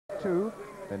2.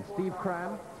 Then Steve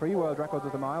Cram, 3 world records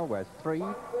of the mile, wears 3.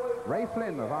 Ray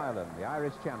Flynn of Ireland, the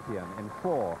Irish champion, in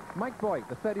 4. Mike Boyd,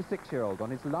 the 36-year-old, on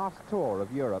his last tour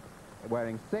of Europe,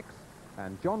 wearing 6.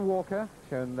 And John Walker,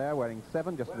 shown there, wearing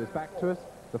 7, just with his back to us,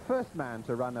 the first man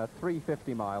to run a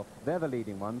 350 mile. They're the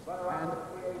leading ones. And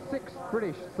 6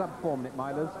 British sub-4-minute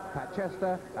milers: Pat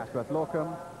Chester, Ashworth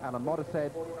Lorcombe, Alan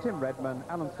Modishead, Tim Redman,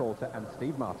 Alan Salter and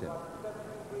Steve Martin.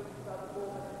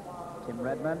 Tim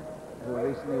Redman, who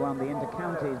recently won the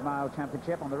Inter-Counties Mile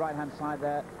Championship, on the right-hand side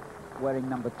there, wearing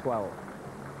number 12.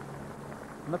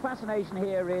 And the fascination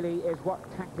here really is what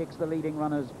tactics the leading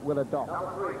runners will adopt,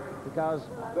 because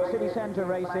city centre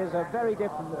races are very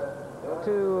different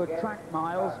to track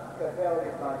miles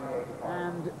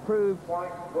and prove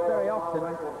very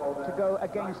often to go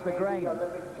against the grain.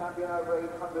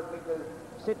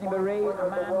 Sidney Marie, a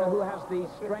man who has the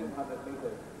strength,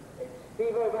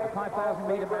 a 5,000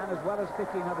 metre man as well as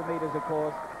 1,500 metres, of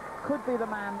course, could be the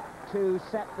man to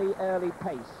set the early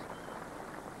pace.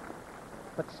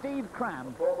 But Steve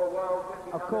Cram,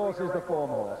 of course, is the form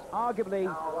horse,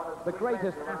 arguably the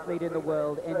greatest athlete in the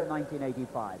world in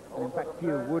 1985. And in fact,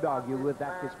 few would argue with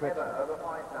that description.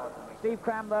 Steve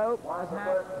Cram, though, has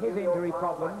had his injury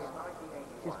problems.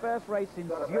 His first race in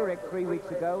Zurich 3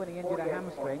 weeks ago when he injured a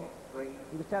hamstring.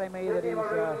 He was telling me that he's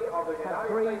had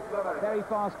 3 very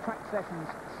fast track sessions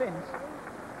since,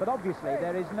 but obviously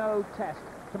there is no test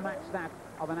to match that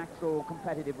of an actual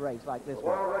competitive race like this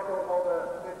one.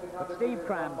 But Steve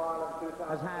Cram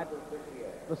has had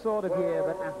the sort of year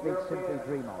that athletes simply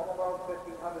dream of.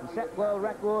 He set world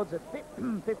records at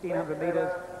 1,500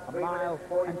 metres, a mile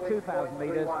and 2,000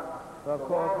 metres. So of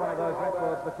course one of those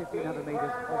records for 1,500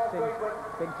 metres has since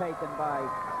been taken by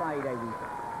Saeed Awita.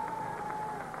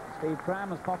 Steve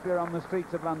Cram is popular on the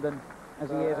streets of London as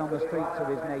he is on the streets of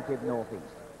his native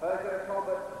northeast.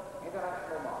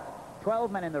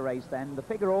 12 men in the race then. The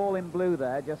figure all in blue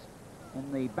there, just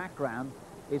in the background,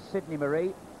 is Sidney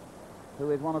Marie,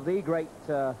 who is one of the great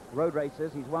road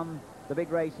racers. He's won the big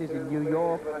races in New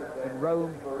York, in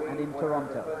Rome and in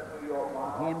Toronto.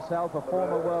 He himself a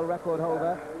former world record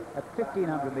holder at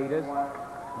 1,500 metres,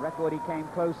 a record he came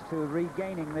close to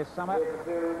regaining this summer,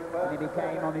 and he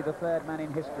became only the 3rd man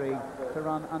in history to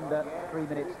run under 3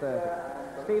 minutes 30.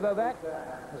 Steve Ovett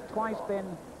has twice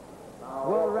been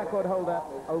world record holder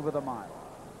over the mile.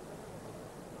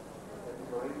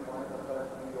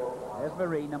 There's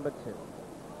Marie, number 2.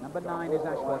 Number 9 is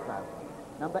Ashworth Lorcombe.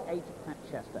 Number 8, Pat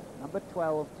Chester. Number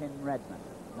 12, Tim Redman.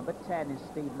 Number 10 is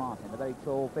Steve Martin, a very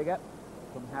tall figure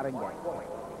from Haringey.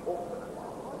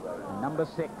 And number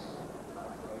 6,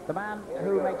 the man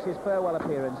who makes his farewell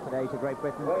appearance today to Great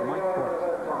Britain, Mike Boyd.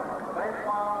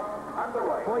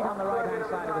 Boyd on the right-hand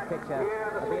side of the picture,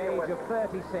 at the age of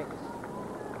 36,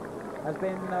 has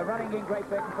been running in Great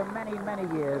Britain for many, many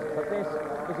years, but this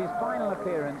is his final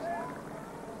appearance,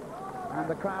 and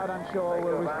the crowd, I'm sure,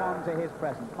 will respond to his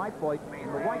presence. Mike Boyd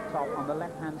in the white top on the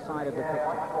left-hand side of the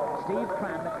picture. Steve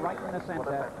Cram right in the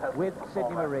centre with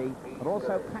Sidney Marie, but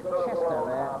also Pat Chester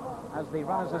there as the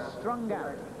runners are strung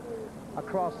out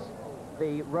across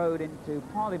the road into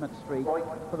Parliament Street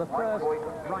for the first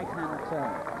right-hand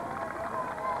turn.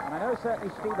 And I know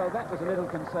certainly Steve Ovett was a little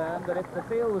concerned that if the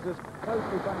field was as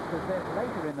closely bunched as this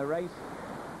later in the race,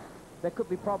 there could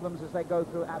be problems as they go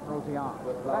through Admiralty Arch.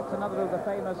 Well, that's another of the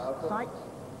famous sights,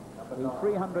 the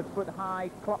 300-foot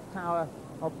high clock tower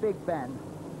of Big Ben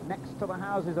next to the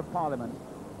Houses of Parliament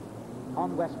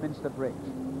on Westminster Bridge.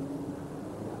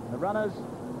 The runners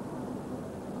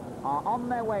are on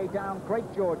their way down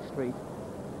Great George Street.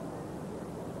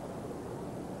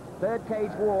 Third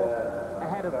cage walk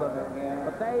ahead of them,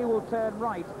 but they will turn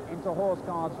right into Horse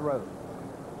Guards Road.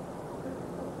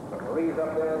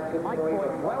 Mike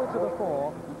Boyd well to the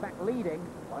fore, in fact leading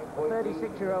the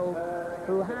 36-year-old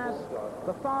who has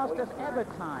the fastest ever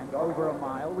time over a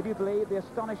mile. Would you believe the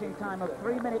astonishing time of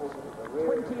 3 minutes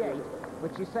 28,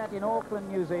 which he set in Auckland,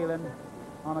 New Zealand,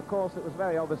 on a course that was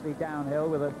very obviously downhill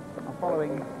with a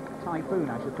following typhoon,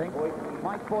 I should think.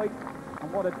 Mike Boyd,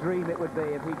 and what a dream it would be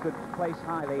if he could place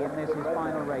highly in this, his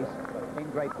final race in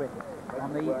Great Britain.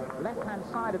 On the left-hand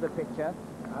side of the picture,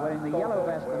 wearing the yellow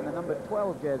vest and the number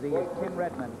 12 jersey, is Tim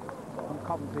Redman from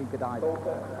Coventry, Godiva.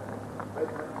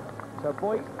 So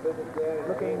Boyd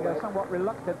looking a somewhat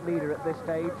reluctant leader at this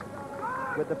stage,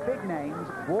 with the big names,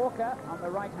 Walker on the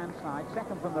right-hand side,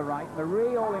 second from the right,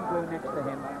 Marie all in blue next to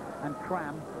him, and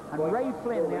Cram, and Ray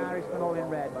Flynn, the Irishman, all in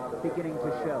red, beginning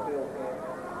to show.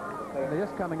 They're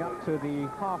just coming up to the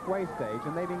halfway stage,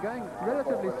 and they've been going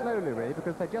relatively slowly, really,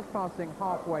 because they're just passing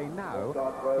halfway now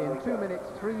in 2 minutes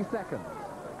 3 seconds.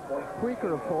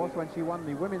 Quicker, of course, when she won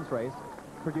the women's race,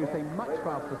 produce a much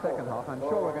faster second half. I'm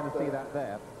sure we're going to see that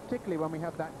there, particularly when we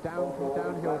have that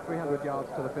downhill 300 yards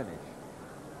to the finish.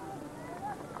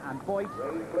 And Boyd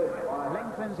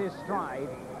lengthens his stride.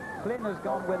 Flynn has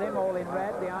gone with him, all in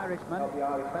red, the Irishman,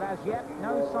 but as yet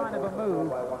no sign of a move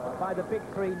by the big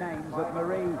three names of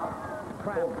Marie,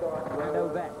 Cram and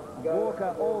Ovett.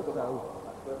 Walker also,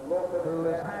 who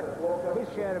has had his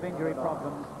share of injury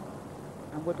problems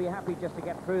and would be happy just to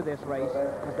get through this race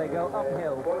as they go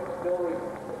uphill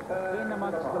in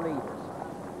amongst the leaders.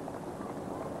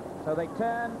 So they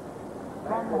turn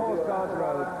from Horse Guards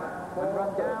Road and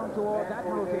run down towards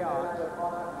Admiralty Arch.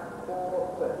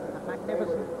 A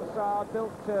magnificent facade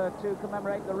built to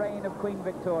commemorate the reign of Queen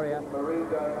Victoria. And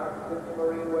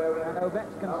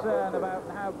Ovett's concern about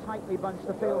how tightly bunched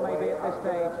the field may be at this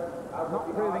stage, not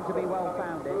proving to be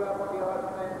well-founded.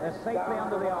 They're safely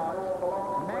under the arch.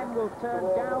 Men will turn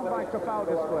down by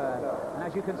Trafalgar Square. And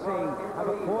as you can see, have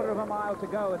a quarter of a mile to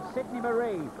go. And Sidney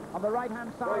Marie on the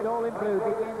right-hand side, all in blue,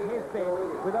 begins his bid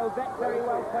with Ovett very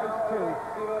well placed too.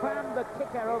 Cram the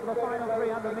kicker over the final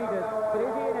 300 metres, but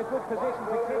is he in a good position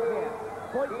to kick here?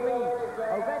 Boyd leads,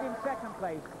 Ovett in second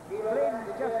place. Flynn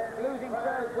just losing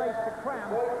third place to Cram,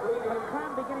 but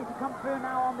Cram beginning to come through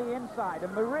now on the inside,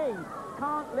 and Marie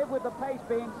can't live with the pace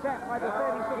being set by the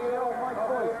 36-year-old Mike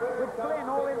Boyd, with Flynn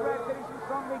all in red finishing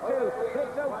strongly too.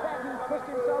 It's Ovett who's pushed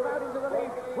himself out into the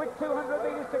lead with 200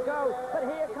 metres to go, but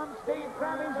here comes Steve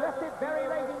Cram, who's left it very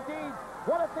late indeed.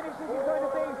 What a finish this is going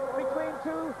to be between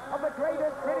two of the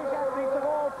greatest British athletes of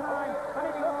all time, and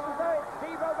it looks as though it's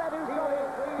Steve Ovett who's got it.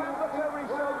 Cram looks over his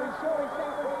shoulder, he's surely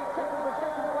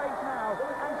second place now,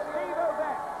 and Steve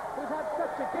Ovett, who's had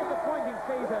such a disappointing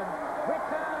season,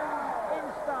 returns in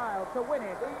style to win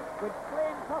it, with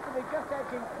Flynn possibly just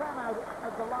edging Cram out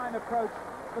as the line approached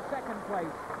for second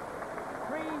place.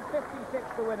 3:56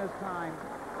 the winner's time.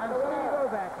 And Steve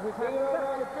Ovett, who's had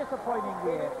such a disappointing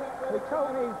year, who told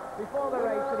me before the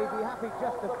race that he'd be happy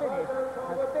just to finish,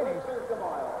 has finished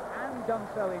and done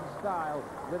so in style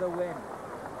with a win.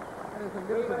 And it's a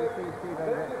little bit to see Steve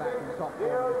Ovett back in top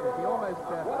form. He almost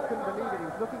couldn't believe it. He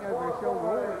was looking over his shoulder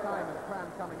all the time as Cram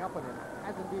coming up on him,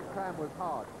 as indeed Cram was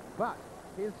hard. But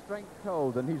his strength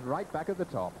told, and he's right back at the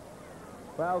top.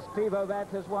 Well, Steve Ovett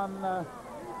has won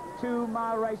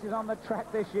 2-mile races on the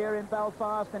track this year in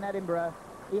Belfast and Edinburgh.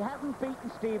 He hasn't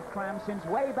beaten Steve Cram since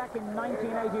way back in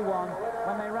 1981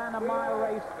 when they ran a mile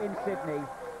race in Sydney.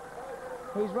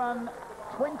 He's run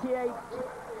 28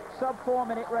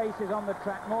 sub-4-minute races on the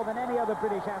track, more than any other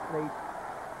British athlete.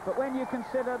 But when you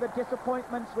consider the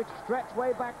disappointments which stretch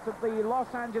way back to the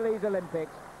Los Angeles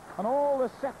Olympics and all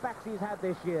the setbacks he's had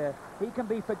this year, he can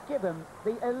be forgiven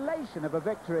the elation of a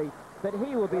victory that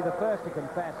he will be the first to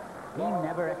confess he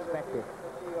never expected.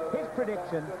 His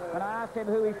prediction, when I asked him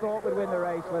who he thought would win the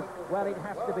race, was, well, it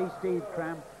has to be Steve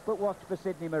Cram, but watch for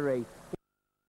Sidney Marie.